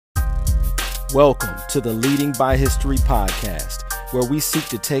Welcome to the Leading by History podcast, where we seek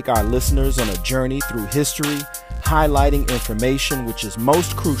to take our listeners on a journey through history, highlighting information which is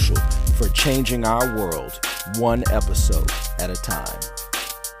most crucial for changing our world, one episode at a time.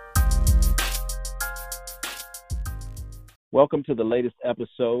 Welcome to the latest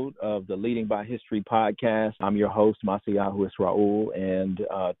episode of the Leading by History podcast. I'm your host, Masayahu Israel, and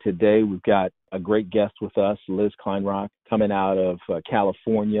today we've got a great guest with us, Liz Kleinrock, coming out of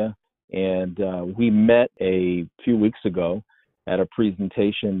California. And we met a few weeks ago at a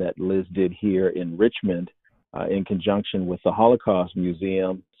presentation that Liz did here in Richmond in conjunction with the Holocaust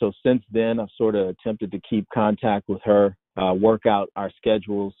Museum. So since then, I've sort of attempted to keep contact with her, work out our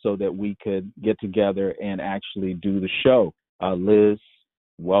schedules so that we could get together and actually do the show. Liz,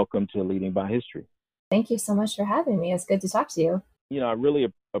 welcome to Leading by History. Thank you so much for having me. It's good to talk to you. You know, I really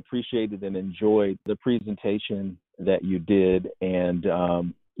appreciated and enjoyed the presentation that you did, and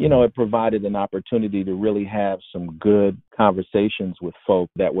it provided an opportunity to really have some good conversations with folk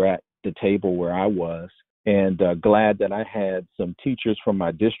that were at the table where I was. And glad that I had some teachers from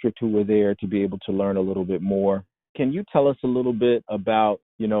my district who were there to be able to learn a little bit more. Can you tell us a little bit about,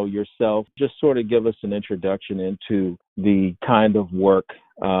 yourself? Just sort of give us an introduction into the kind of work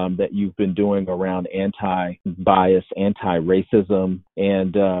that you've been doing around anti-bias, anti-racism,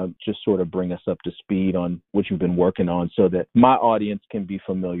 and just sort of bring us up to speed on what you've been working on so that my audience can be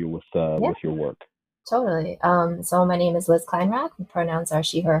familiar with your work. Totally. So my name is Liz Kleinrock. The pronouns are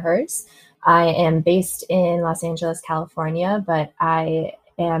she, her, hers. I am based in Los Angeles, California, but I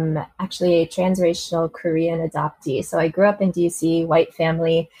am actually a transracial Korean adoptee. So I grew up in DC, white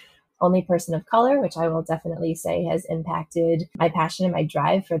family, only person of color, which I will definitely say has impacted my passion and my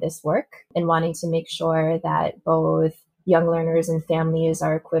drive for this work, and wanting to make sure that both young learners and families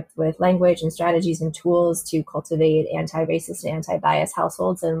are equipped with language and strategies and tools to cultivate anti-racist and anti-bias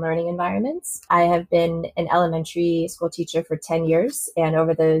households and learning environments. I have been an elementary school teacher for 10 years, and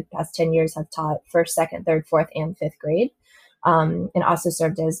over the past 10 years have taught first, second, third, fourth, and fifth grade. And also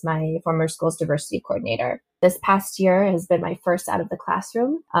served as my former school's diversity coordinator. This past year has been my first out of the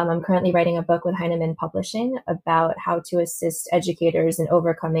classroom. I'm currently writing a book with Heinemann Publishing about how to assist educators in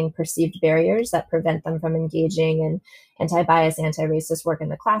overcoming perceived barriers that prevent them from engaging in anti-bias, anti-racist work in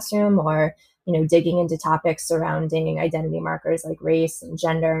the classroom, or digging into topics surrounding identity markers like race and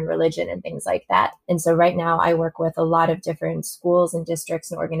gender and religion and things like that. And so right now I work with a lot of different schools and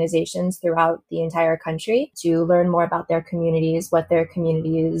districts and organizations throughout the entire country to learn more about their communities, what their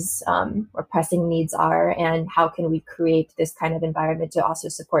communities' or pressing needs are, and how can we create this kind of environment to also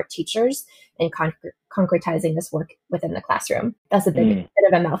support teachers in concretizing this work within the classroom. That's a bit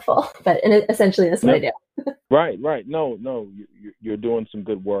of a mouthful, but essentially that's what I do. Right. No, you're doing some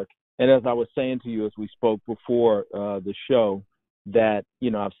good work. And as I was saying to you as we spoke before the show, that,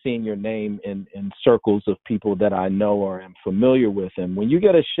 I've seen your name in circles of people that I know or am familiar with. And when you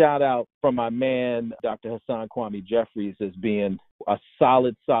get a shout out from my man, Dr. Hassan Kwame Jeffries, as being a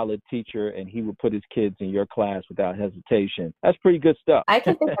solid teacher, and he would put his kids in your class without hesitation, that's pretty good stuff. I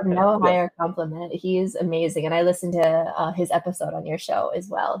can think of no higher compliment. He's amazing. And I listened to his episode on your show as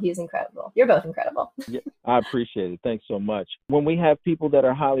well. He's incredible. You're both incredible. Yeah, I appreciate it. Thanks so much. When we have people that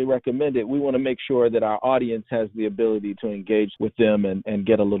are highly recommended, we want to make sure that our audience has the ability to engage with them and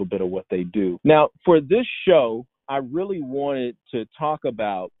get a little bit of what they do. Now, for this show, I really wanted to talk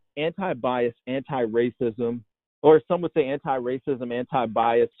about anti-bias, anti-racism, or some would say anti-racism,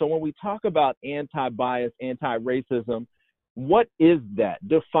 anti-bias. So when we talk about anti-bias, anti-racism, what is that?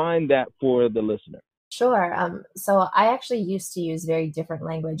 Define that for the listener. Sure. So I actually used to use very different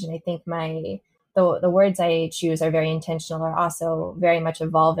language, and I think the words I choose are very intentional, are also very much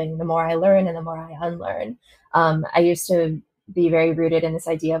evolving the more I learn and the more I unlearn. I used to be very rooted in this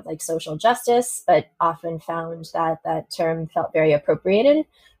idea of like social justice, but often found that term felt very appropriated,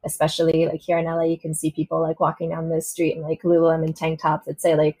 especially like here in LA, you can see people like walking down the street in like Lululemon tank tops that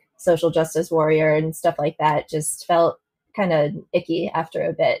say like social justice warrior and stuff like that. Just felt kind of icky after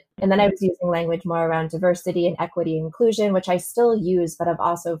a bit. And then I was using language more around diversity and equity and inclusion, which I still use, but I've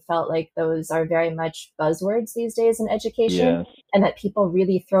also felt like those are very much buzzwords these days in education. Yes. And that people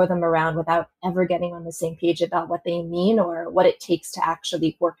really throw them around without ever getting on the same page about what they mean or what it takes to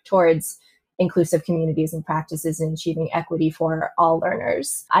actually work towards inclusive communities and practices and achieving equity for all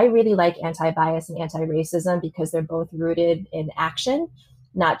learners. I really like anti-bias and anti-racism because they're both rooted in action,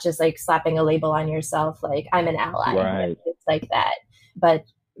 not just like slapping a label on yourself like I'm an ally. Right. It's like that. But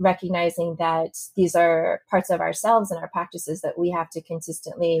recognizing that these are parts of ourselves and our practices that we have to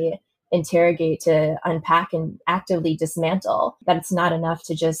consistently interrogate, to unpack, and actively dismantle. That it's not enough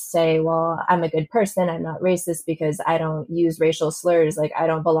to just say, well, I'm a good person, I'm not racist because I don't use racial slurs, like I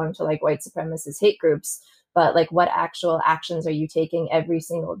don't belong to like white supremacist hate groups. But like, what actual actions are you taking every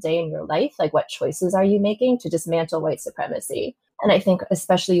single day in your life? Like, what choices are you making to dismantle white supremacy? And I think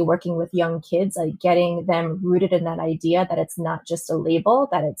especially working with young kids, like getting them rooted in that idea that it's not just a label,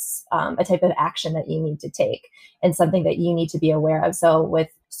 that it's a type of action that you need to take and something that you need to be aware of. So with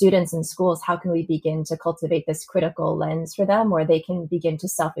students in schools, how can we begin to cultivate this critical lens for them where they can begin to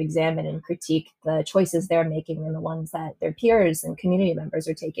self-examine and critique the choices they're making and the ones that their peers and community members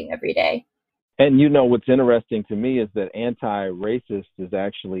are taking every day? And you know, what's interesting to me is that anti-racist is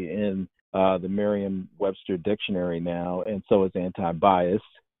actually in the Merriam-Webster dictionary now, and so is anti-bias.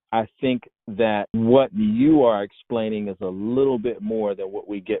 I think that what you are explaining is a little bit more than what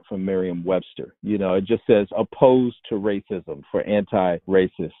we get from Merriam-Webster. You know, it just says opposed to racism for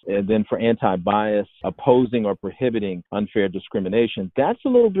anti-racist. And then for anti-bias, opposing or prohibiting unfair discrimination. That's a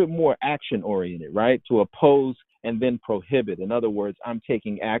little bit more action-oriented, right? To oppose and then prohibit. In other words, I'm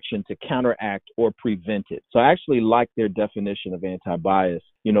taking action to counteract or prevent it. So I actually like their definition of anti-bias,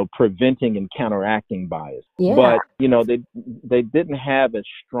 you know, preventing and counteracting bias. Yeah. But, you know, they didn't have as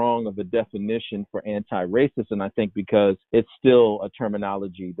strong of a definition for anti-racist, and I think because it's still a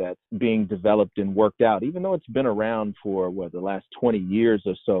terminology that's being developed and worked out, even though it's been around for, the last 20 years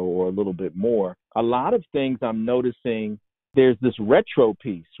or so, or a little bit more. A lot of things I'm noticing, there's this retro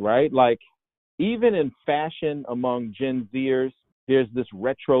piece, right? Like, even in fashion among Gen Zers, there's this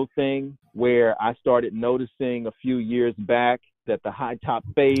retro thing where I started noticing a few years back that the high top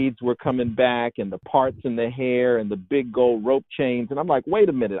fades were coming back and the parts in the hair and the big gold rope chains. And I'm like, wait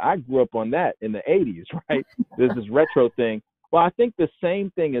a minute, I grew up on that in the 80s, right? There's this retro thing. Well, I think the same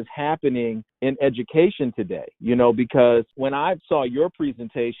thing is happening in education today, you know, because when I saw your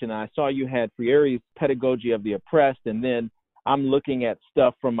presentation, I saw you had Freire's Pedagogy of the Oppressed, and then I'm looking at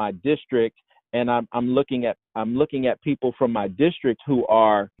stuff from my district. And I'm looking at people from my district who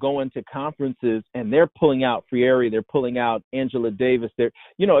are going to conferences and they're pulling out Freire, they're pulling out Angela Davis. They're,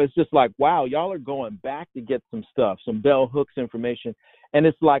 you know, it's just like, wow, y'all are going back to get some stuff, some bell hooks information. And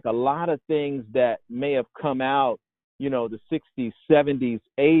it's like a lot of things that may have come out, you know, the 60s, 70s,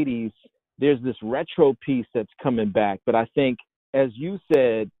 80s. There's this retro piece that's coming back. But I think, as you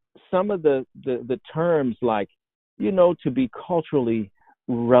said, some of the terms like, you know, to be culturally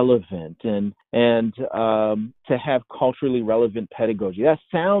relevant and to have culturally relevant pedagogy. That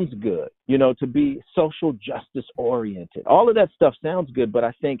sounds good, you know, to be social justice oriented. All of that stuff sounds good, but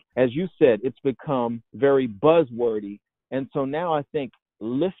I think, as you said, it's become very buzzwordy. And so now I think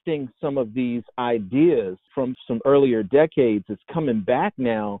lifting some of these ideas from some earlier decades is coming back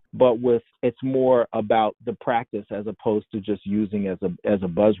now, but it's more about the practice as opposed to just using as a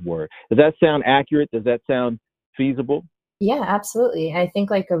buzzword. Does that sound accurate? Does that sound feasible? Yeah, absolutely. I think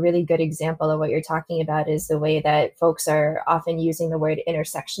like a really good example of what you're talking about is the way that folks are often using the word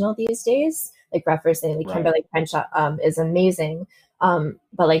intersectional these days, like referencing like Right. Kimberly Crenshaw is amazing. But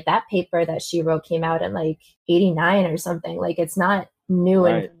like that paper that she wrote came out in like 89 or something. Like it's not new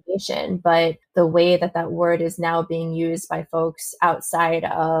Right. information, but the way that that word is now being used by folks outside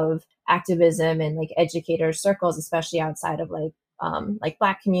of activism and like educator circles, especially outside of like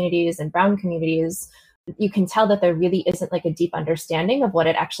Black communities and brown communities, you can tell that there really isn't like a deep understanding of what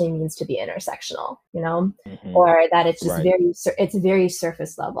it actually means to be intersectional, you know, or that it's just Right. it's very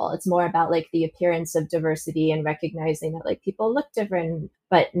surface level. It's more about like the appearance of diversity and recognizing that like people look different,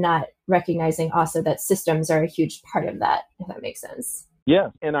 but not recognizing also that systems are a huge part of that, if that makes sense. Yeah.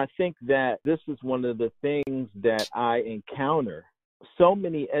 And I think that this is one of the things that I encounter. So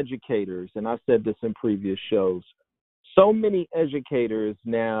many educators, and I've said this in previous shows, so many educators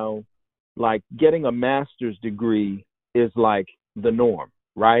now, like getting a master's degree is like the norm,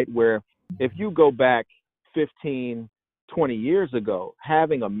 right? Where if you go back 15, 20 years ago,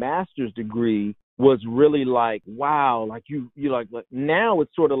 having a master's degree was really like, wow, like you like now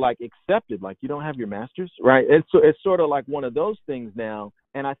it's sort of like accepted, like you don't have your master's, right? It's sort of like one of those things now.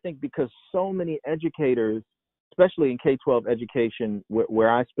 And I think because so many educators, especially in K-12 education,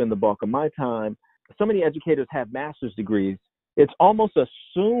 where I spend the bulk of my time, so many educators have master's degrees. It's almost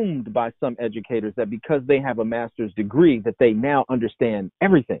assumed by some educators that because they have a master's degree that they now understand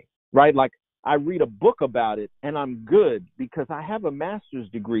everything, right? Like I read a book about it and I'm good because I have a master's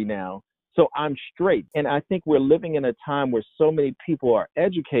degree now, so I'm straight. And I think we're living in a time where so many people are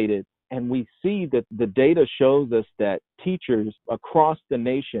educated, and we see that the data shows us that teachers across the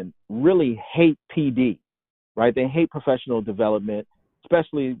nation really hate PD, right? They hate professional development.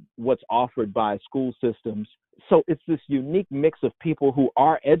 especially what's offered by school systems. So it's this unique mix of people who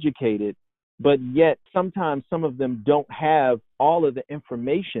are educated, but yet sometimes some of them don't have all of the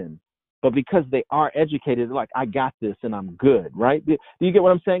information. But because they are educated, they're like, I got this and I'm good, right? Do you get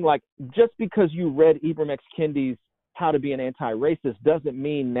what I'm saying? Like, just because you read Ibram X. Kendi's How to Be an Anti-Racist doesn't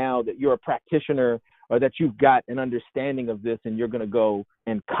mean now that you're a practitioner or that you've got an understanding of this and you're going to go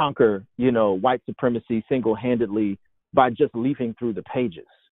and conquer, white supremacy single-handedly by just leafing through the pages.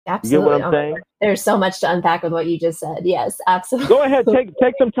 Absolutely. You get what I'm saying? There's so much to unpack with what you just said. Yes, absolutely. Go ahead,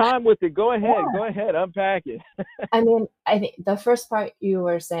 take some time with it. Go ahead, unpack it. I mean, I think the first part you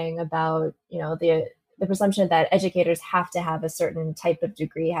were saying about, the presumption that educators have to have a certain type of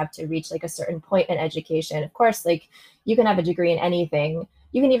degree, have to reach like a certain point in education. Of course, like you can have a degree in anything.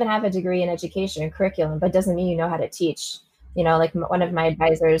 You can even have a degree in education and curriculum, but doesn't mean you know how to teach. Like one of my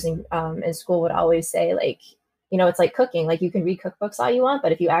advisors in school would always say, like, it's like cooking. Like you can read cookbooks all you want,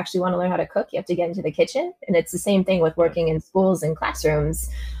 but if you actually want to learn how to cook, you have to get into the kitchen. And it's the same thing with working in schools and classrooms.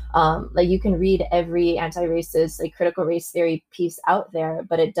 Like you can read every anti-racist, like critical race theory piece out there,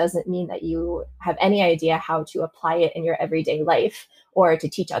 but it doesn't mean that you have any idea how to apply it in your everyday life or to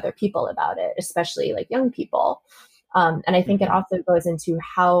teach other people about it, especially like young people. And I think it also goes into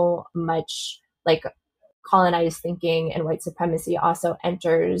how much like colonized thinking and white supremacy also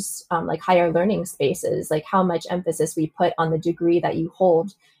enters like higher learning spaces, like how much emphasis we put on the degree that you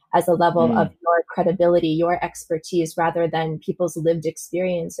hold as a level of your credibility, your expertise, rather than people's lived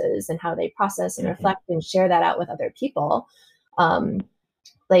experiences and how they process and reflect and share that out with other people.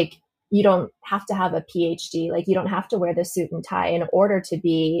 Like you don't have to have a PhD, like you don't have to wear the suit and tie in order to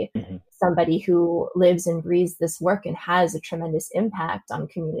be somebody who lives and breathes this work and has a tremendous impact on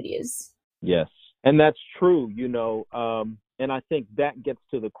communities. Yes. And that's true, and I think that gets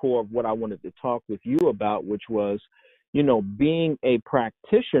to the core of what I wanted to talk with you about, which was, being a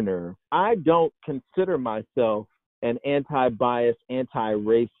practitioner. I don't consider myself an anti-bias,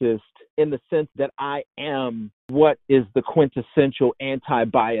 anti-racist in the sense that I am what is the quintessential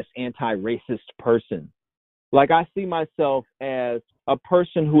anti-bias, anti-racist person. Like I see myself as a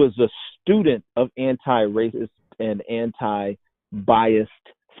person who is a student of anti-racist and anti-biased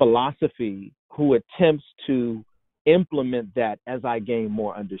philosophy who attempts to implement that as I gain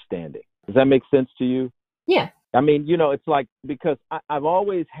more understanding. Does that make sense to you? Yeah. I mean, it's like, because I've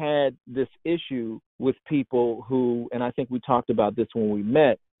always had this issue with people who, and I think we talked about this when we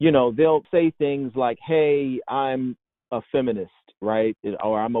met, they'll say things like, hey, I'm a feminist, right?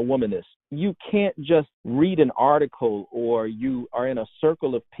 Or I'm a womanist. You can't just read an article or you are in a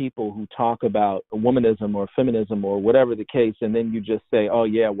circle of people who talk about womanism or feminism or whatever the case, and then you just say, oh,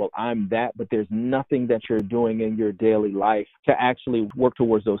 yeah, well, I'm that, but there's nothing that you're doing in your daily life to actually work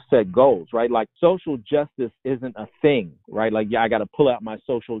towards those set goals, right? Like social justice isn't a thing, right? Like, yeah, I got to pull out my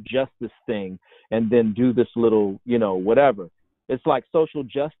social justice thing and then do this little, whatever. It's like social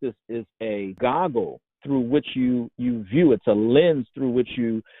justice is a goggle through which you view. It's a lens through which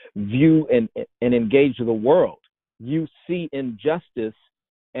you view and engage the world. You see injustice,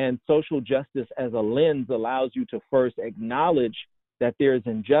 and social justice as a lens allows you to first acknowledge that there is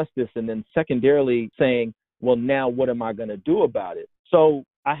injustice, and then secondarily saying, well, now what am I going to do about it? So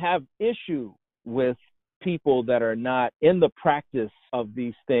I have issue with people that are not in the practice of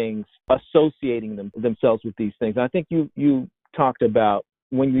these things, associating themselves with these things. I think you talked about,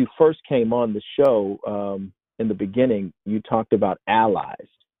 when you first came on the show in the beginning, you talked about allies,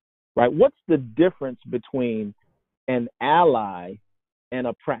 right? What's the difference between an ally and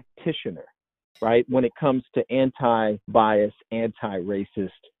a practitioner, right, when it comes to anti-bias, anti-racist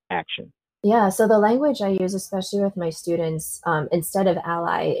action? Yeah, so the language I use, especially with my students, instead of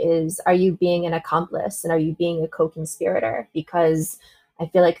ally, is, are you being an accomplice and are you being a co-conspirator? Because I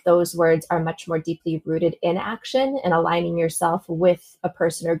feel like those words are much more deeply rooted in action and aligning yourself with a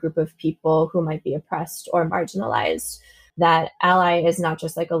person or group of people who might be oppressed or marginalized. That ally is not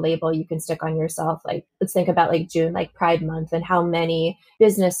just like a label you can stick on yourself. Like, let's think about like June, like Pride Month, and how many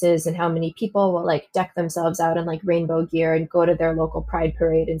businesses and how many people will like deck themselves out in like rainbow gear and go to their local Pride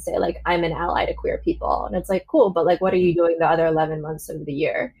parade and say like, I'm an ally to queer people. And it's like, cool, but like, what are you doing the other 11 months of the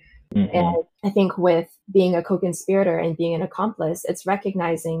year? And I think with being a co-conspirator and being an accomplice, it's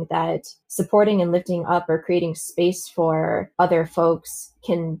recognizing that supporting and lifting up or creating space for other folks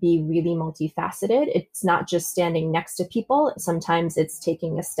can be really multifaceted. It's not just standing next to people. Sometimes it's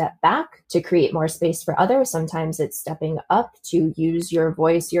taking a step back to create more space for others. Sometimes it's stepping up to use your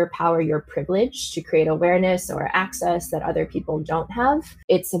voice, your power, your privilege to create awareness or access that other people don't have.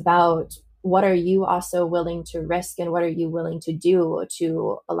 It's about what are you also willing to risk, and what are you willing to do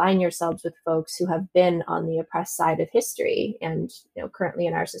to align yourselves with folks who have been on the oppressed side of history and currently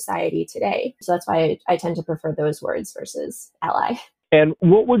in our society today. So that's why I tend to prefer those words versus ally. And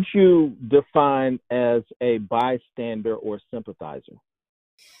what would you define as a bystander or sympathizer?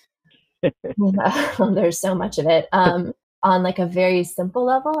 Well, there's so much of it. On like a very simple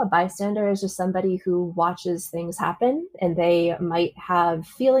level, a bystander is just somebody who watches things happen, and they might have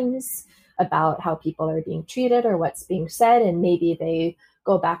feelings about how people are being treated or what's being said, and maybe they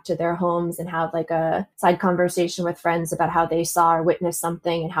go back to their homes and have like a side conversation with friends about how they saw or witnessed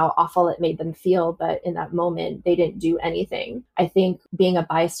something and how awful it made them feel, but in that moment they didn't do anything. I think being a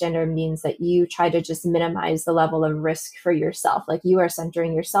bystander means that you try to just minimize the level of risk for yourself. Like, you are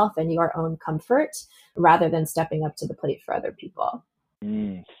centering yourself and your own comfort rather than stepping up to the plate for other people.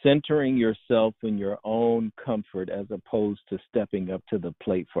 Centering yourself in your own comfort as opposed to stepping up to the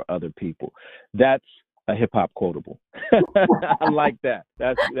plate for other people. That's a hip hop quotable. I like that.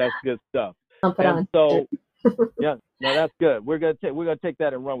 That's good stuff. I'll put on. So, yeah, no, that's good. We're gonna take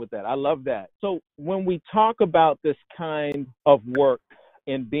that and run with that. I love that. So when we talk about this kind of work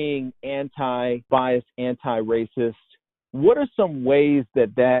and being anti-bias, anti-racist, what are some ways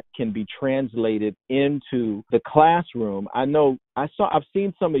that can be translated into the classroom? I've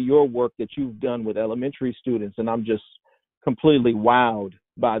seen some of your work that you've done with elementary students, and I'm just completely wowed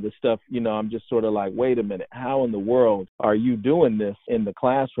by the stuff. I'm just sort of like, wait a minute, how in the world are you doing this in the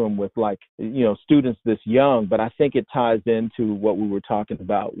classroom with students this young? But I think it ties into what we were talking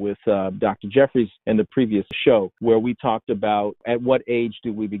about with Dr. Jeffries in the previous show, where we talked about at what age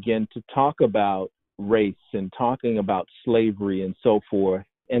do we begin to talk about race and talking about slavery and so forth,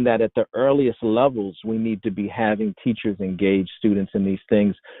 and that at the earliest levels we need to be having teachers engage students in these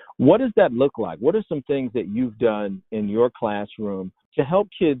things. What does that look like? What are some things that you've done in your classroom to help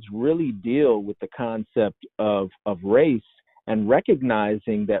kids really deal with the concept of race and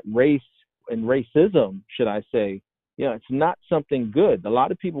recognizing that race and racism, should I say, it's not something good? A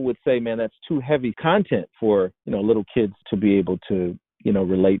lot of people would say, man, that's too heavy content for, little kids to be able to,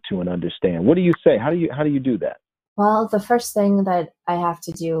 relate to and understand. What do you say? How do you do that? Well, the first thing that I have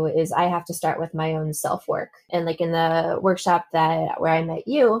to do is I have to start with my own self-work. And like in the workshop where I met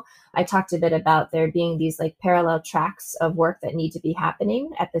you, I talked a bit about there being these like parallel tracks of work that need to be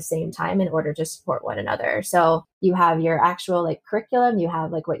happening at the same time in order to support one another. So you have your actual like curriculum, you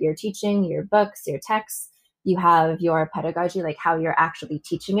have like what you're teaching, your books, your texts, you have your pedagogy, like how you're actually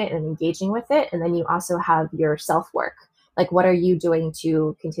teaching it and engaging with it. And then you also have your self-work. Like, what are you doing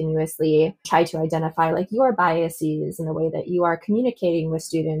to continuously try to identify like your biases in the way that you are communicating with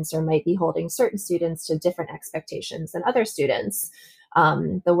students, or might be holding certain students to different expectations than other students?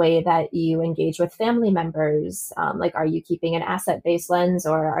 The way that you engage with family members, like, are you keeping an asset-based lens,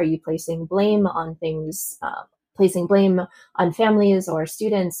 or are you placing blame on things, placing blame on families or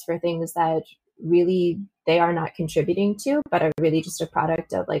students for things that really they are not contributing to, but are really just a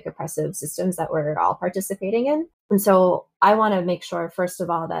product of like oppressive systems that we're all participating in? And so I want to make sure, first of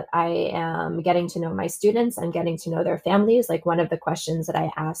all, that I am getting to know my students and getting to know their families. Like, one of the questions that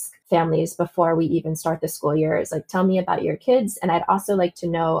I ask families before we even start the school year is like, tell me about your kids. And I'd also like to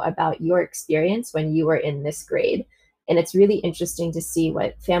know about your experience when you were in this grade. And it's really interesting to see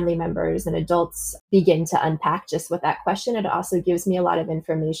what family members and adults begin to unpack just with that question. It also gives me a lot of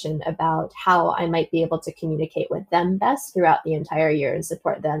information about how I might be able to communicate with them best throughout the entire year and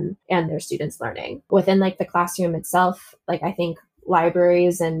support them and their students' learning. Within like the classroom itself, like, I think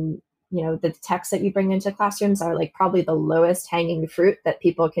libraries and the texts that you bring into classrooms are like probably the lowest hanging fruit that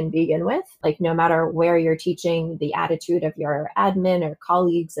people can begin with. Like, no matter where you're teaching, the attitude of your admin or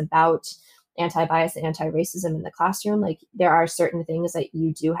colleagues about anti-bias and anti-racism in the classroom, like, there are certain things that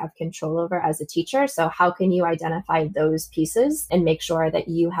you do have control over as a teacher. So how can you identify those pieces and make sure that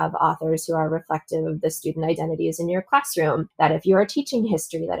you have authors who are reflective of the student identities in your classroom? That if you're teaching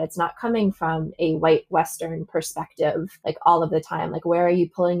history, that it's not coming from a white Western perspective, like, all of the time. Like, where are you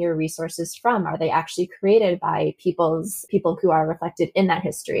pulling your resources from? Are they actually created by people who are reflected in that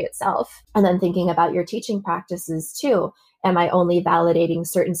history itself? And then thinking about your teaching practices too. Am I only validating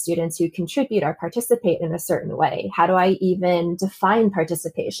certain students who contribute or participate in a certain way? How do I even define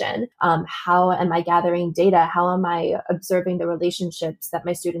participation? How am I gathering data? How am I observing the relationships that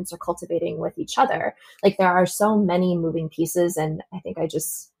my students are cultivating with each other? Like, there are so many moving pieces, and I think I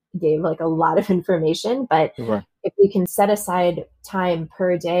just gave like a lot of information, but Right. If we can set aside time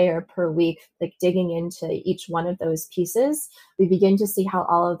per day or per week, like digging into each one of those pieces, we begin to see how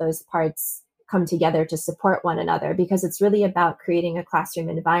all of those parts come together to support one another, because it's really about creating a classroom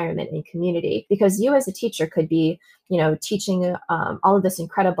environment and community. Because you as a teacher could be, teaching all of this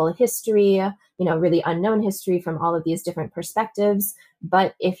incredible history, really unknown history from all of these different perspectives.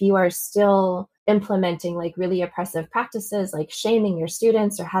 But if you are still implementing like really oppressive practices, like shaming your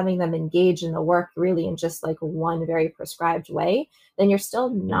students or having them engage in the work really in just like one very prescribed way, then you're still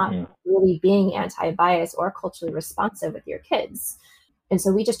not really being anti-bias or culturally responsive with your kids. And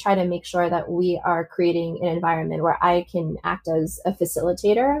so we just try to make sure that we are creating an environment where I can act as a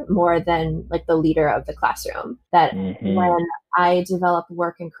facilitator more than like the leader of the classroom. That when I develop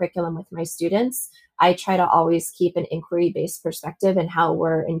work and curriculum with my students, I try to always keep an inquiry-based perspective in how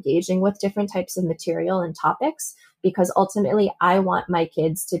we're engaging with different types of material and topics, because ultimately I want my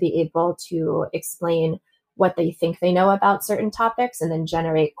kids to be able to explain what they think they know about certain topics and then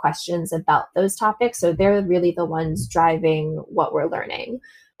generate questions about those topics. So they're really the ones driving what we're learning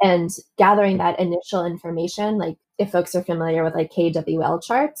and gathering that initial information. Like if folks are familiar with like KWL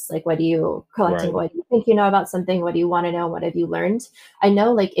charts, like what do you collecting, what do you think you know about something? What do you want to know? What have you learned? I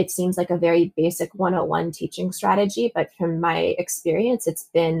know like it seems like a very basic 101 teaching strategy, but from my experience, it's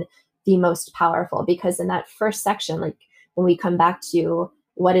been the most powerful, because in that first section, like when we come back to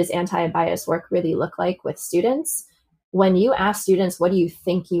what does anti-bias work really look like with students? When you ask students, what do you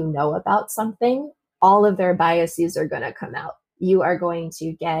think you know about something? All of their biases are going to come out. You are going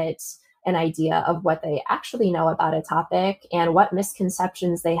to get an idea of what they actually know about a topic and what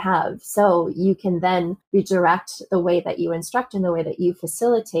misconceptions they have. So you can then redirect the way that you instruct and the way that you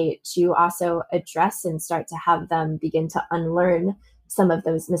facilitate to also address and start to have them begin to unlearn some of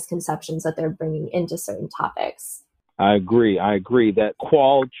those misconceptions that they're bringing into certain topics. I agree. That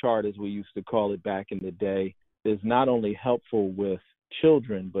qual chart, as we used to call it back in the day, is not only helpful with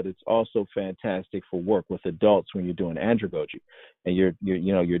children, but it's also fantastic for work with adults when you're doing andragogy and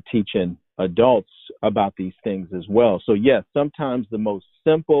you're teaching adults about these things as well. So yes, sometimes the most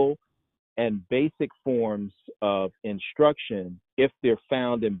simple and basic forms of instruction, if they're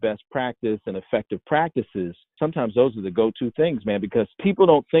found in best practice and effective practices, sometimes those are the go-to things, man, because people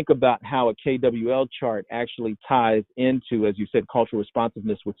don't think about how a KWL chart actually ties into, as you said, cultural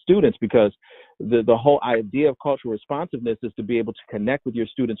responsiveness with students, because the whole idea of cultural responsiveness is to be able to connect with your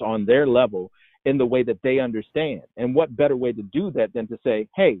students on their level in the way that they understand. And what better way to do that than to say,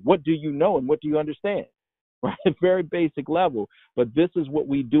 hey, what do you know and what do you understand? Right, very basic level, but this is what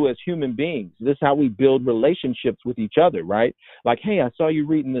we do as human beings. This is how we build relationships with each other, right? Like, hey, I saw you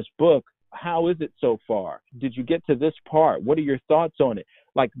reading this book. How is it so far? Did you get to this part? What are your thoughts on it?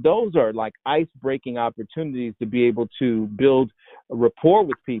 Like, those are like ice-breaking opportunities to be able to build a rapport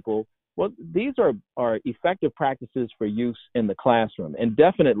with people. Well, these are effective practices for use in the classroom. And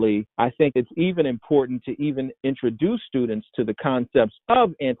definitely, I think it's even important to even introduce students to the concepts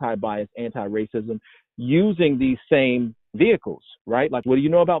of anti-bias, anti-racism, using these same vehicles, right? Like, what do you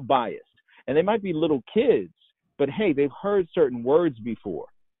know about bias? And they might be little kids, but hey, they've heard certain words before.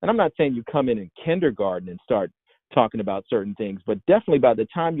 And I'm not saying you come in kindergarten and start talking about certain things, but definitely by the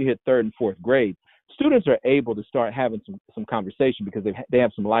time you hit third and fourth grade, students are able to start having some conversation because they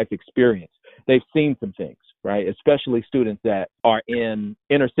have some life experience. They've seen some things, right? Especially students that are in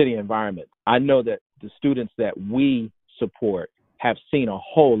inner city environments. I know that the students that we support have seen a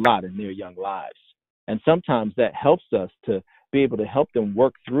whole lot in their young lives. And sometimes that helps us to be able to help them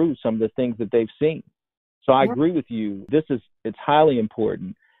work through some of the things that they've seen. So I agree with you. It's highly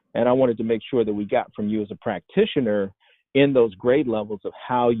important. And I wanted to make sure that we got from you as a practitioner in those grade levels of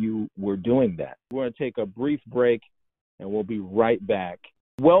how you were doing that. We're going to take a brief break and we'll be right back.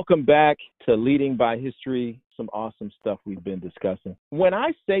 Welcome back to Leading by History, some awesome stuff we've been discussing. When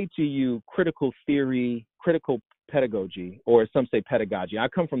I say to you critical theory, critical pedagogy, or some say pedagogy, I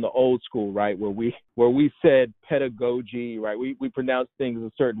come from the old school, right, where we said pedagogy, right? We pronounce things a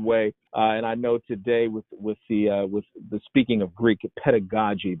certain way, and I know today with the speaking of Greek,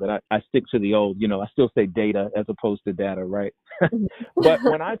 pedagogy, but I stick to the old, I still say data as opposed to data, right? But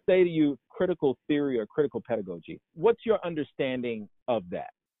when I say to you critical theory or critical pedagogy, what's your understanding of that?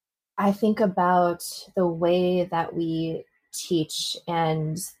 I think about the way that we teach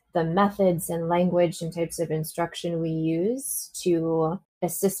and the methods and language and types of instruction we use to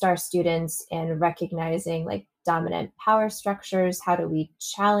assist our students in recognizing like dominant power structures. How do we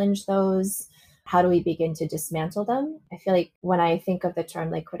challenge those? How do we begin to dismantle them? I feel like when I think of the term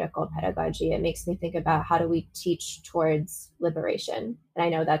like critical pedagogy, it makes me think about how do we teach towards liberation? And I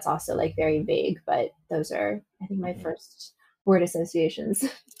know that's also like very vague, but those are, I think, my first word associations.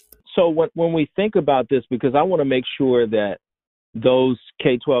 So when we think about this, because I want to make sure that those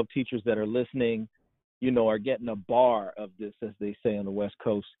K-12 teachers that are listening, are getting a bar of this, as they say on the West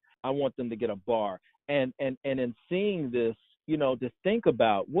Coast. I want them to get a bar. And in seeing this, to think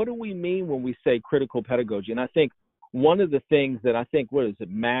about what do we mean when we say critical pedagogy? And I think one of the things that I think, what is it,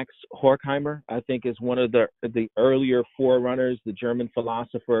 Max Horkheimer, I think is one of the earlier forerunners, the German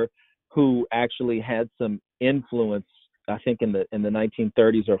philosopher who actually had some influence, I think in the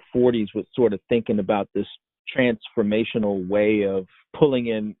 1930s or 40s, with sort of thinking about this transformational way of pulling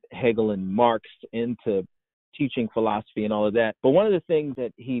in Hegel and Marx into teaching philosophy and all of that. But one of the things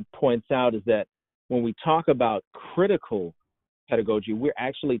that he points out is that when we talk about critical pedagogy, we're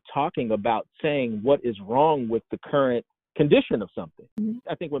actually talking about saying what is wrong with the current condition of something. Mm-hmm.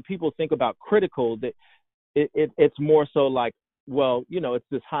 I think when people think about critical, that it's more so like, well, it's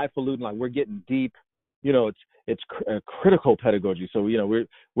this highfalutin, like we're getting deep, it's critical pedagogy. So, we're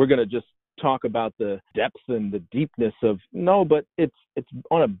going to just talk about the depth and the deepness of, no, but it's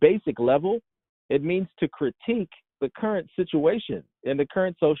on a basic level. It means to critique the current situation and the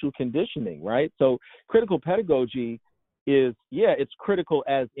current social conditioning, right? So critical pedagogy is, it's critical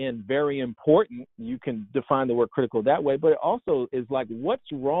as in very important. You can define the word critical that way, but it also is like,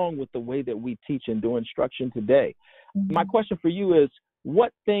 what's wrong with the way that we teach and do instruction today? Mm-hmm. My question for you is,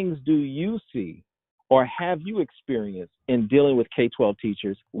 what things do you see or have you experienced in dealing with K-12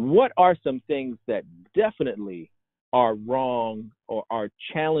 teachers? What are some things that definitely are wrong or are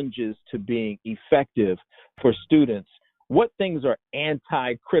challenges to being effective for students? What things are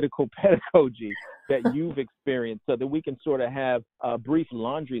anti-critical pedagogy that you've experienced, so that we can sort of have a brief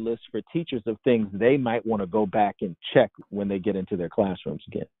laundry list for teachers of things they might want to go back and check when they get into their classrooms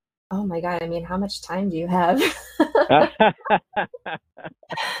again? Oh my God. I mean, how much time do you have?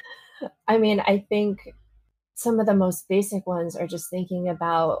 I mean, I think some of the most basic ones are just thinking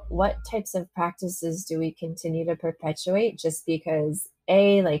about what types of practices do we continue to perpetuate just because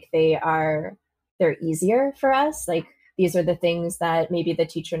they're easier for us. Like, these are the things that maybe the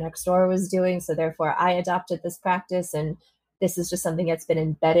teacher next door was doing, so therefore I adopted this practice, and this is just something that's been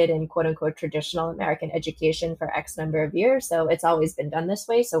embedded in quote unquote traditional American education for X number of years. So it's always been done this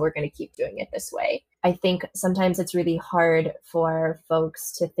way, so we're going to keep doing it this way. I think sometimes it's really hard for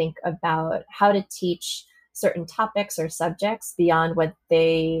folks to think about how to teach certain topics or subjects beyond what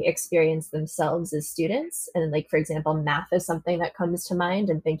they experience themselves as students. And like, for example, math is something that comes to mind,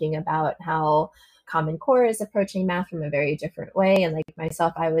 and thinking about how Common Core is approaching math from a very different way. And like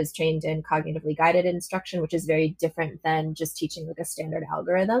myself, I was trained in cognitively guided instruction, which is very different than just teaching like a standard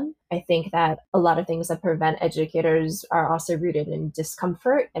algorithm. I think that a lot of things that prevent educators are also rooted in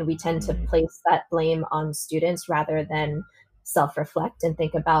discomfort, and we tend to place that blame on students rather than self-reflect and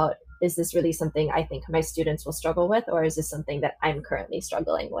think about, is this really something I think my students will struggle with, or is this something that I'm currently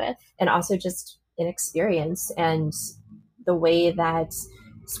struggling with? And also just inexperience and the way that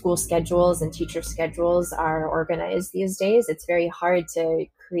school schedules and teacher schedules are organized these days. It's very hard to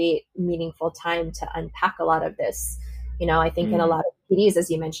create meaningful time to unpack a lot of this. I think in a lot of PDs, as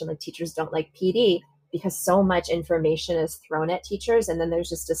you mentioned, like teachers don't like PD because so much information is thrown at teachers. And then there's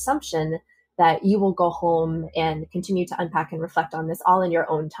just assumption that you will go home and continue to unpack and reflect on this all in your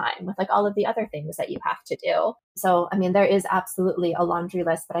own time with like all of the other things that you have to do. So, I mean, there is absolutely a laundry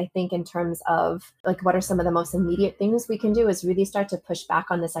list, but I think in terms of like, what are some of the most immediate things we can do is really start to push back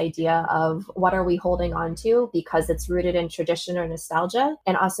on this idea of what are we holding on to because it's rooted in tradition or nostalgia,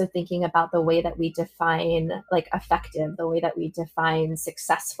 and also thinking about the way that we define like effective, the way that we define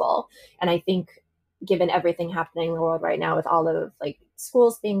successful. And I think given everything happening in the world right now with all of like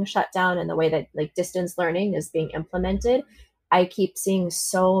schools being shut down and the way that like distance learning is being implemented, I keep seeing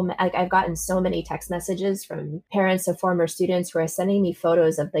I've gotten so many text messages from parents of former students who are sending me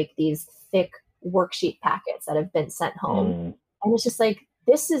photos of like these thick worksheet packets that have been sent home. And it's just like,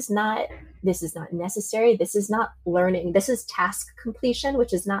 this is not necessary. This is not learning. This is task completion,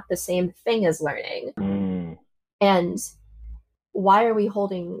 which is not the same thing as learning. And why are we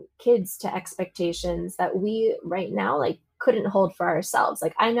holding kids to expectations that we right now like couldn't hold for ourselves?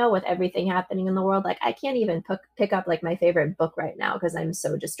 Like, I know with everything happening in the world, like I can't even pick up like my favorite book right now because I'm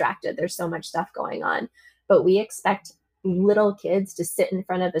so distracted. There's so much stuff going on. But we expect little kids to sit in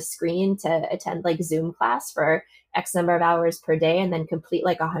front of a screen to attend like Zoom class for X number of hours per day and then complete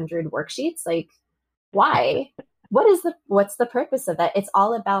like 100 worksheets. Like, why? What's the purpose of that? It's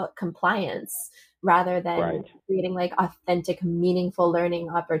all about compliance rather than creating like authentic, meaningful learning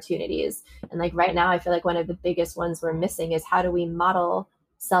opportunities. And like right now, I feel like one of the biggest ones we're missing is how do we model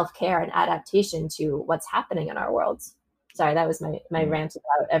self-care and adaptation to what's happening in our world? Sorry, that was my rant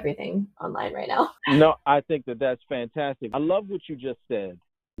about everything online right now. No, I think that's fantastic. I love what you just said,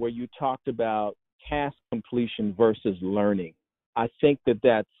 where you talked about task completion versus learning. I think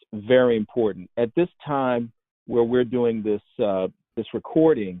that's very important. At this time where we're doing this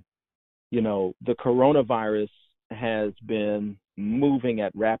recording, The coronavirus has been moving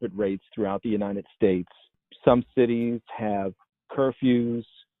at rapid rates throughout the United States. Some cities have curfews.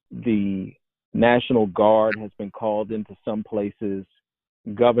 The National Guard has been called into some places.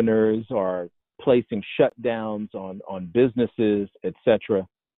 Governors are placing shutdowns on businesses, etc.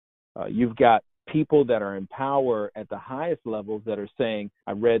 You've got people that are in power at the highest levels that are saying,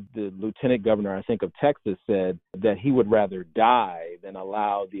 I read the lieutenant governor, I think, of Texas said that he would rather die than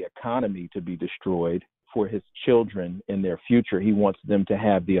allow the economy to be destroyed for his children in their future. He wants them to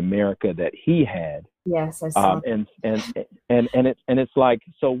have the America that he had. Yes, I saw. It's like,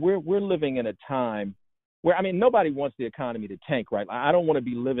 so we're living in a time where, I mean, nobody wants the economy to tank, right? I don't want to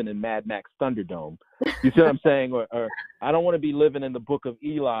be living in Mad Max Thunderdome. You see what I'm saying? Or I don't want to be living in the Book of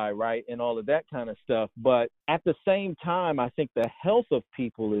Eli, right? And all of that kind of stuff. But at the same time, I think the health of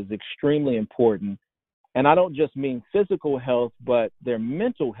people is extremely important. And I don't just mean physical health, but their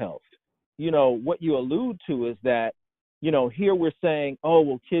mental health. What you allude to is that, here we're saying, oh,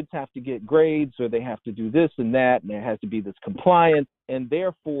 well, kids have to get grades or they have to do this and that, and there has to be this compliance. And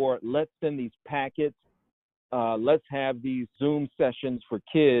therefore, let's send these packets. Let's have these Zoom sessions for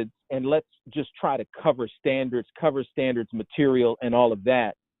kids, and let's just try to cover standards material, and all of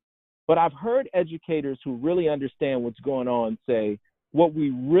that. But I've heard educators who really understand what's going on say, what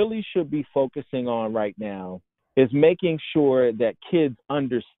we really should be focusing on right now is making sure that kids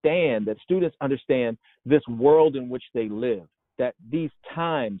understand, that students understand this world in which they live, that these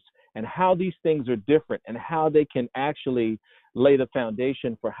times and how these things are different and how they can actually lay the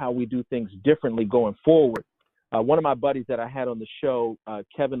foundation for how we do things differently going forward. One of my buddies that I had on the show,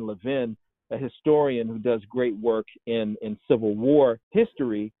 Kevin Levin, a historian who does great work in Civil War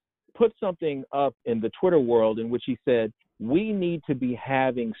history, put something up in the Twitter world in which he said, we need to be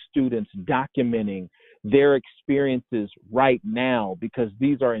having students documenting their experiences right now because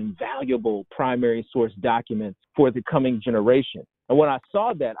these are invaluable primary source documents for the coming generation. And when I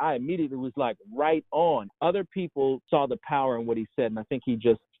saw that, I immediately was like, right on. Other people saw the power in what he said. And I think he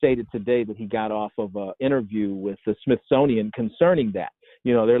just stated today that he got off of an interview with the Smithsonian concerning that.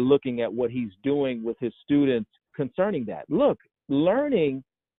 They're looking at what he's doing with his students concerning that. Look, learning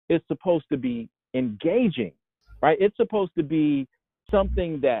is supposed to be engaging, right? It's supposed to be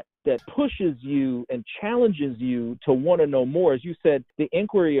something that pushes you and challenges you to want to know more. As you said, the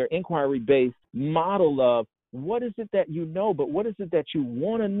inquiry or inquiry-based model of what is it that you know, but what is it that you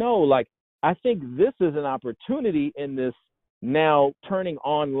want to know? Like, I think this is an opportunity in this now turning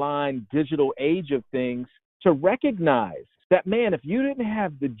online digital age of things to recognize that, man, if you didn't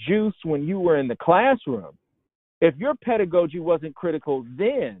have the juice when you were in the classroom, if your pedagogy wasn't critical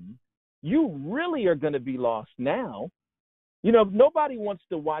then, you really are going to be lost now. Nobody wants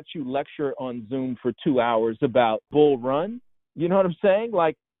to watch you lecture on Zoom for 2 hours about Bull Run. You know what I'm saying?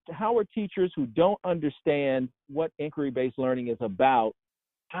 Like, how are teachers who don't understand what inquiry-based learning is about,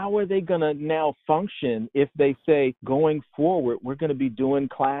 how are they going to now function if they say, going forward, we're going to be doing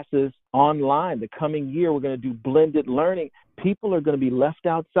classes online. The coming year, we're going to do blended learning. People are going to be left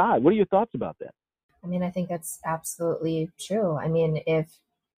outside. What are your thoughts about that? I mean, I think that's absolutely true. I mean, if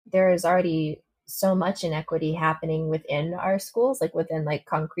there is already so much inequity happening within our schools, like within like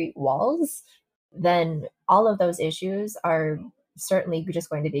concrete walls, then all of those issues are certainly just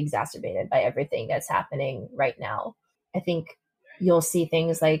going to be exacerbated by everything that's happening right now. I think you'll see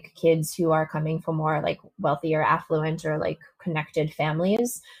things like kids who are coming from more like wealthier, affluent, or like connected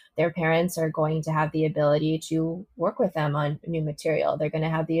families. Their parents are going to have the ability to work with them on new material. They're going to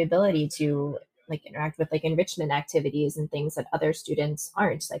have the ability to like interact with like enrichment activities and things that other students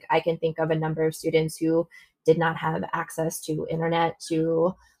aren't. Like, I can think of a number of students who did not have access to internet,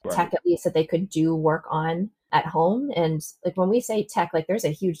 to tech, at least, that they could do work on at home. And like, when we say tech, like, there's a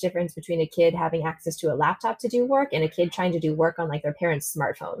huge difference between a kid having access to a laptop to do work and a kid trying to do work on like their parents'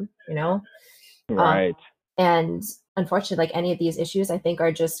 smartphone, Right. And unfortunately, like, any of these issues, I think,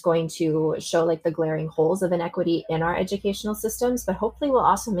 are just going to show like the glaring holes of inequity in our educational systems, but hopefully will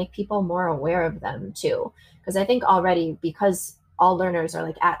also make people more aware of them too. Because I think already, because all learners are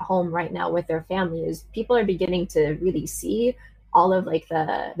like at home right now with their families, people are beginning to really see all of like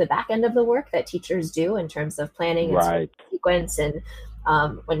the back end of the work that teachers do in terms of planning and sequence, and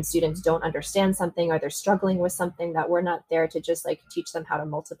when students don't understand something or they're struggling with something, that we're not there to just like teach them how to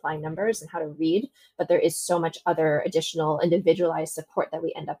multiply numbers and how to read, but there is so much other additional individualized support that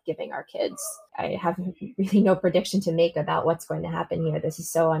we end up giving our kids. I have really no prediction to make about what's going to happen here. This is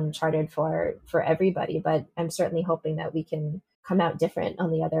so uncharted for everybody, but I'm certainly hoping that we can come out different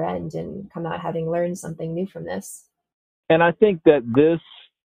on the other end and come out having learned something new from this. And I think that this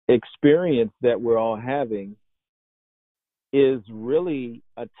experience that we're all having is really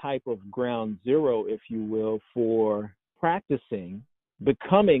a type of ground zero, if you will, for practicing,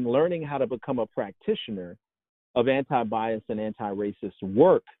 learning how to become a practitioner of anti-bias and anti-racist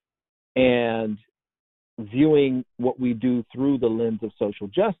work, and viewing what we do through the lens of social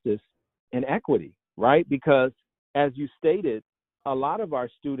justice and equity, right? Because as you stated, a lot of our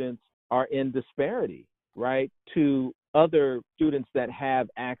students are in disparity, right, to other students that have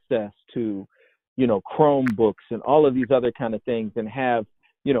access to, Chromebooks and all of these other kind of things, and have,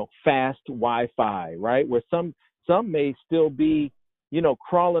 fast Wi-Fi, right? Where some may still be,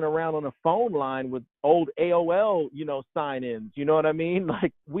 crawling around on a phone line with old AOL, sign-ins. You know what I mean?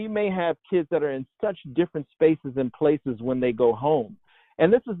 Like, we may have kids that are in such different spaces and places when they go home.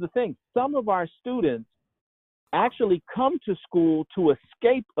 And this is the thing. Some of our students actually come to school to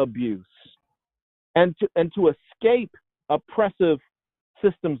escape abuse and to escape oppressive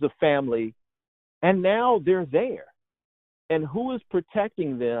systems of family. And now they're there. And who is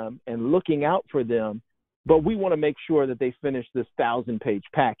protecting them and looking out for them? But we want to make sure that they finish this 1,000-page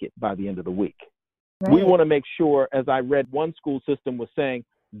packet by the end of the week. Right. We want to make sure, as I read, one school system was saying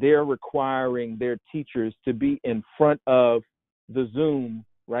they're requiring their teachers to be in front of the Zoom,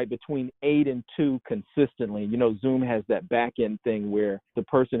 right, between 8 and 2 consistently. Zoom has that back end thing where the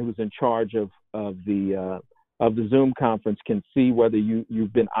person who's in charge of the Zoom conference can see whether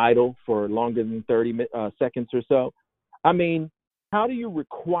you've been idle for longer than 30 seconds or so. I mean, how do you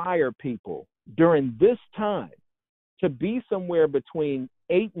require people during this time to be somewhere between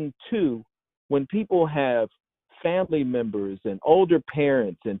 8 and 2 when people have family members and older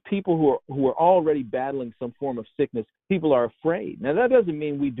parents and people who are already battling some form of sickness? People are afraid. Now, that doesn't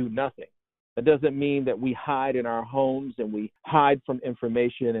mean we do nothing. That doesn't mean that we hide in our homes and we hide from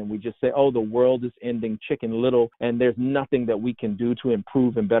information and we just say, oh, the world is ending, Chicken Little, and there's nothing that we can do to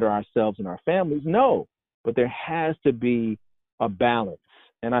improve and better ourselves and our families. No, but there has to be a balance.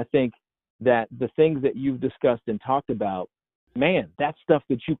 And I think that the things that you've discussed and talked about, man, that's stuff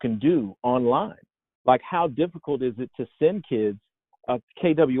that you can do online. Like, how difficult is it to send kids a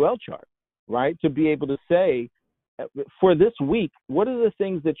KWL chart, right? To be able to say, for this week, what are the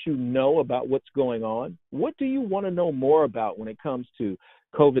things that you know about what's going on? What do you want to know more about when it comes to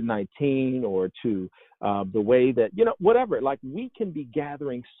COVID-19 or to the way that, whatever? Like, we can be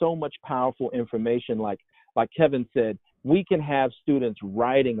gathering so much powerful information. Like Kevin said, we can have students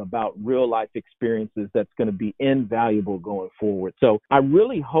writing about real life experiences that's going to be invaluable going forward. So I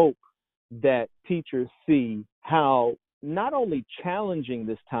really hope that teachers see how not only challenging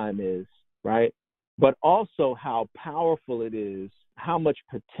this time is, right, but also how powerful it is, how much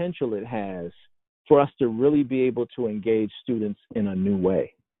potential it has for us to really be able to engage students in a new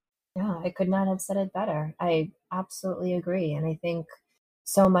way. Yeah, I could not have said it better. I absolutely agree. And I think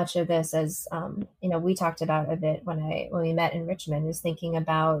so much of this, as we talked about a bit when we met in Richmond, is thinking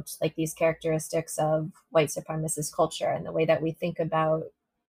about like these characteristics of white supremacist culture and the way that we think about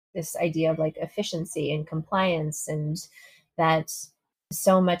this idea of like efficiency and compliance, and that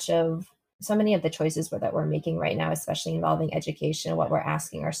so many of the choices that we're making right now, especially involving education, what we're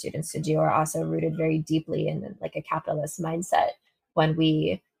asking our students to do, are also rooted very deeply in like a capitalist mindset. When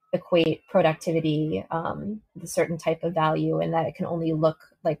we equate productivity with a certain type of value, and that it can only look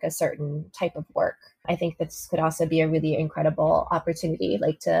like a certain type of work. I think this could also be a really incredible opportunity,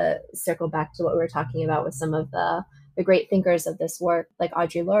 like to circle back to what we were talking about with some of the great thinkers of this work, like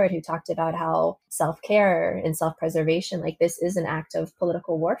Audre Lorde, who talked about how self-care and self-preservation, like this is an act of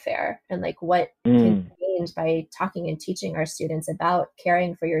political warfare, and like what can be gained by talking and teaching our students about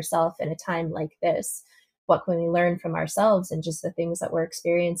caring for yourself in a time like this. What can we learn from ourselves and just the things that we're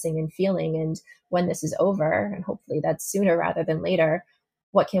experiencing and feeling? And when this is over, and hopefully that's sooner rather than later,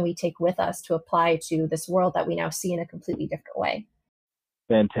 what can we take with us to apply to this world that we now see in a completely different way?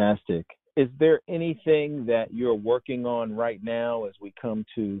 Fantastic. Is there anything that you're working on right now as we come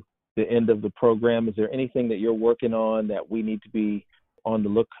to the end of the program? Is there anything that you're working on that we need to be on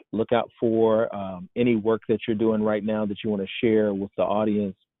the lookout for? Any work that you're doing right now that you want to share with the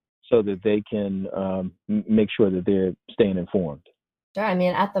audience so that they can make sure that they're staying informed? Sure. I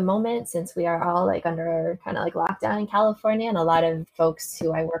mean, at the moment, since we are all like under kind of like lockdown in California, and a lot of folks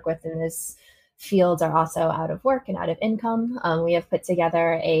who I work with in this field are also out of work and out of income, we have put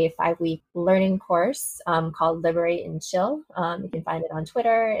together a 5-week learning course called Liberate and Chill. You can find it on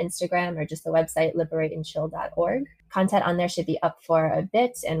Twitter, Instagram, or just the website liberateandchill.org. Content on there should be up for a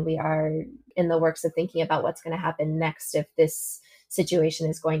bit, and we are in the works of thinking about what's going to happen next if this situation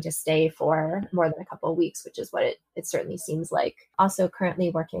is going to stay for more than a couple of weeks, which is what it certainly seems like. Also currently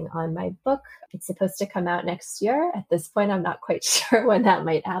working on my book. It's supposed to come out next year. At this point, I'm not quite sure when that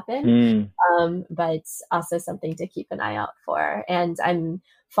might happen, but also something to keep an eye out for. And I'm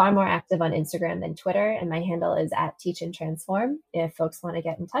far more active on Instagram than Twitter, and my handle is @teachandtransform. If folks want to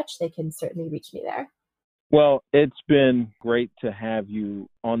get in touch, they can certainly reach me there. Well, it's been great to have you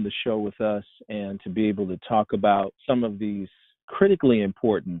on the show with us and to be able to talk about some of these critically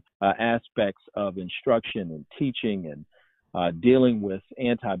important aspects of instruction and teaching and dealing with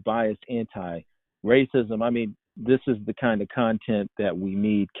anti-bias, anti-racism. I mean, this is the kind of content that we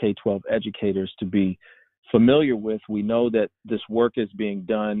need K-12 educators to be familiar with. We know that this work is being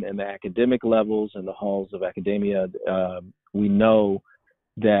done in the academic levels and the halls of academia. We know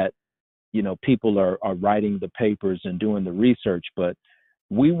that, you know, people are writing the papers and doing the research, but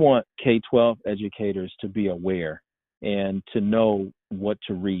we want K-12 educators to be aware and to know what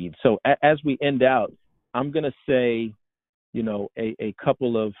to read. So as we end out, I'm going to say, you know, a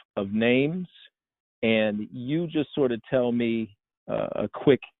couple of names, and you just sort of tell me a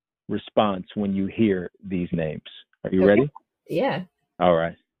quick response when you hear these names. Are you ready? Yeah. All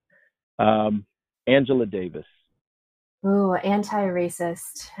right. Angela Davis. Ooh,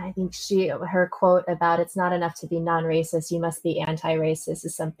 anti-racist. I think her quote about "it's not enough to be non-racist, you must be anti-racist"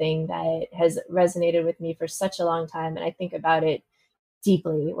 is something that has resonated with me for such a long time. And I think about it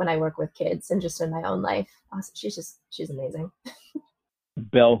deeply when I work with kids and just in my own life. She's amazing.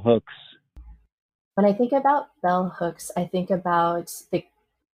 Bell Hooks. When I think about Bell Hooks, I think about the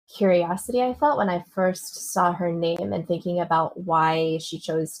curiosity I felt when I first saw her name and thinking about why she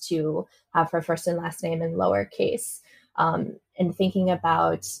chose to have her first and last name in lowercase. And thinking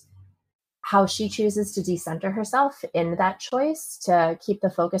about how she chooses to decenter herself in that choice to keep the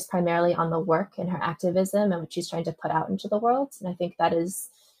focus primarily on the work and her activism and what she's trying to put out into the world. And I think that is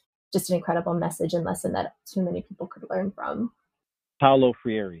just an incredible message and lesson that too many people could learn from. Paulo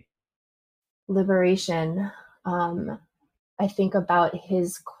Freire. Liberation. I think about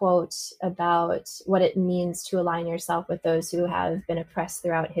his quote about what it means to align yourself with those who have been oppressed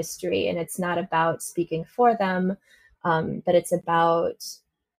throughout history. And it's not about speaking for them, but it's about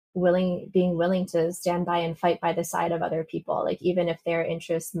being willing to stand by and fight by the side of other people. Like, even if their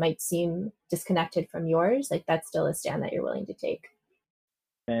interests might seem disconnected from yours, like, that's still a stand that you're willing to take.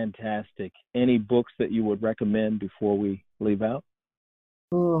 Fantastic. Any books that you would recommend before we leave out?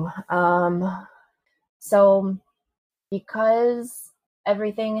 So because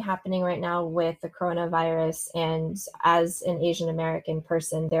everything happening right now with the coronavirus, and as an Asian American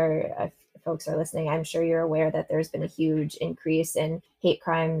person, folks are listening, I'm sure you're aware that there's been a huge increase in hate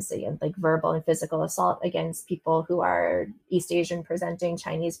crimes, like verbal and physical assault against people who are East Asian presenting,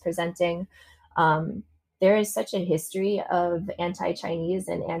 Chinese presenting. There is such a history of anti-Chinese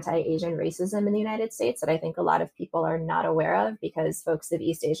and anti-Asian racism in the United States that I think a lot of people are not aware of, because folks of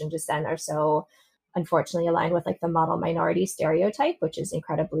East Asian descent are so unfortunately aligned with like the model minority stereotype, which is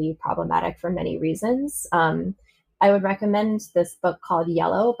incredibly problematic for many reasons. I would recommend this book called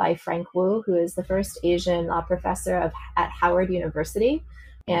Yellow by Frank Wu, who is the first Asian law professor at Howard University.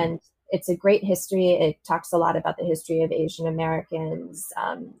 And it's a great history. It talks a lot about the history of Asian Americans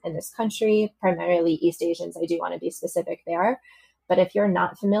in this country, primarily East Asians. I do want to be specific there. But if you're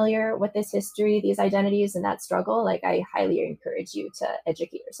not familiar with this history, these identities, and that struggle, like, I highly encourage you to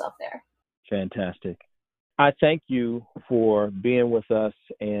educate yourself there. Fantastic. I thank you for being with us,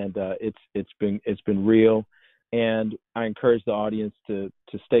 and it's been real. And I encourage the audience to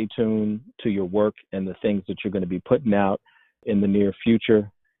stay tuned to your work and the things that you're going to be putting out in the near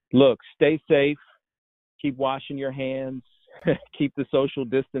future. Look, stay safe, keep washing your hands, keep the social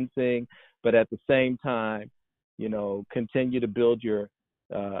distancing, but at the same time, you know, continue to build your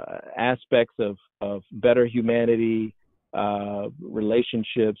aspects of better humanity,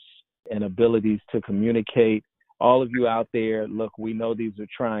 relationships, and abilities to communicate. All of you out there, look, we know these are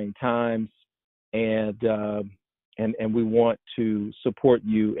trying times, and we want to support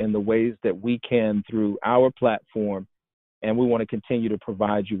you in the ways that we can through our platform, and we want to continue to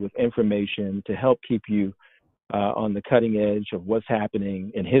provide you with information to help keep you on the cutting edge of what's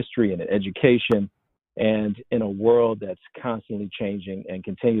happening in history and in education, and in a world that's constantly changing and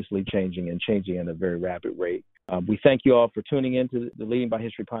continuously changing and changing at a very rapid rate. We thank you all for tuning in to the Leading by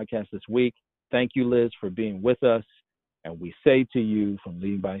History podcast this week. Thank you, Liz, for being with us. And we say to you from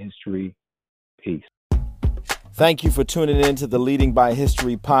Leading by History, peace. Thank you for tuning in to the Leading by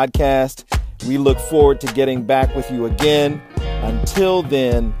History podcast. We look forward to getting back with you again. Until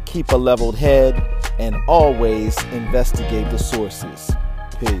then, keep a leveled head and always investigate the sources.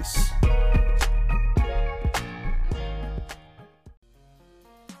 Peace.